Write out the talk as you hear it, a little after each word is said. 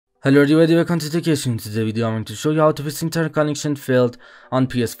Hello everybody, welcome to Connection. In today's video I'm going to show you how to fix internet connection failed on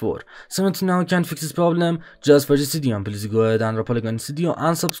PS4. So until now you can fix this problem just for this video, and please go ahead and drop a like on this video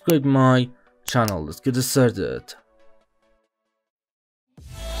and subscribe my channel. Let's get started.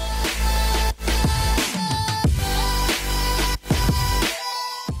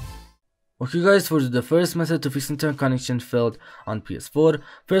 Okay guys, for the first method to fix internet connection failed on PS4,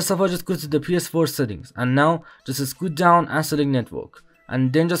 first of all just go to the PS4 settings, and now just scoot down and select network.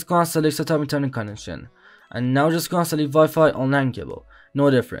 And then just go and select setup internet connection, and now just go and select Wi-Fi on LAN cable,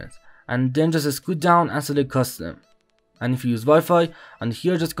 no difference. And then just scoot down and select custom, and if you use Wi-Fi, and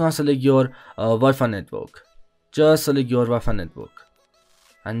here just go and select your Wi-Fi network. Just select your Wi-Fi network,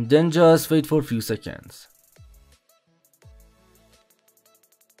 and then just wait for a few seconds.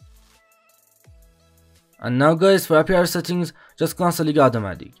 And now guys, for API settings just go and select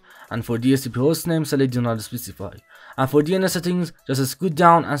automatic, and for DHCP hostname select do not specify, and for DNS settings just scoot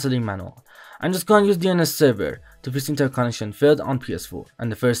down and select manual, and just go and use DNS server to fix internet connection failed on PS4.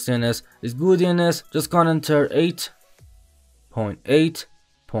 And the first DNS is Google DNS, just go and enter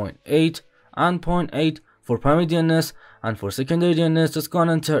 8.8.8 and 0.8 for primary DNS, and for secondary DNS just go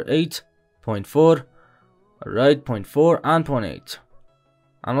and enter 8.4, alright, 0.4 and 0.8.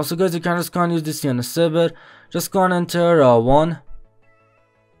 And also guys, you can just go and use this DNS server, just go and enter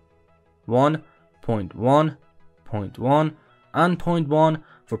 1.1.1 and 0.1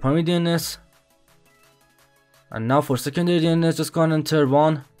 for primary DNS, and now for secondary DNS just go and enter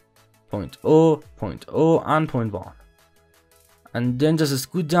 1.0, 0.0 and 0.1, and then just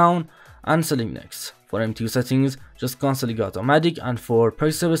scoot down and select next. For MTU settings just go and select automatic, and for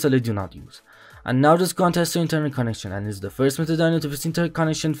private server select do not use. And now just go and test your internet connection, and this is the first method I know to fix internet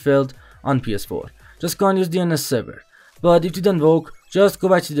connection failed on PS4. Just go and use DNS server, but if it didn't work, just go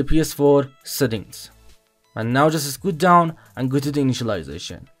back to the PS4 settings, and now just scoot down and go to the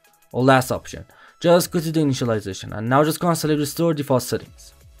initialization, or last option, just go to the initialization, and now just go and select restore default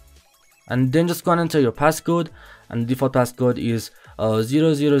settings, and then just go and enter your passcode, and the default passcode is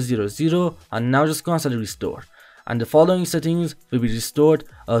 0000, and now just go and select restore, and the following settings will be restored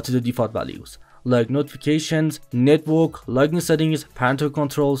to the default values, like notifications, network, login settings, parental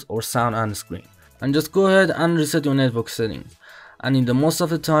controls, or sound and screen. And just go ahead and reset your network settings, and in the most of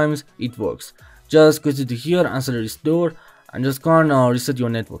the times it works. Just go to here and select restore, and just go and reset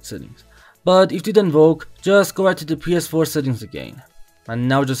your network settings. But if it didn't work, just go back to the PS4 settings again, and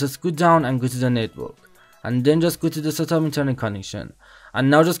now just scoot down and go to the network, and then just go to the setup internet connection,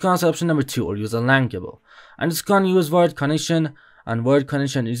 and now just go and select option number 2, or use a LAN cable, and just go and use wired connection, and wired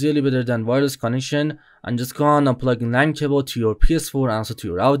connection is really better than wireless connection. And just go and plug in LAN cable to your PS4 and also to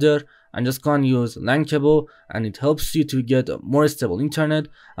your router, and just go and use LAN cable, and it helps you to get more stable internet,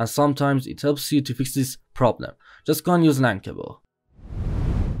 and sometimes it helps you to fix this problem. Just go and use LAN cable.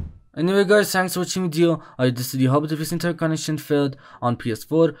 Anyway guys, thanks for watching video. I did this video how to fix internet connection failed on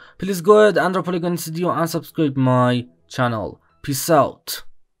PS4. Please go ahead and drop a like on this video and subscribe my channel. Peace out.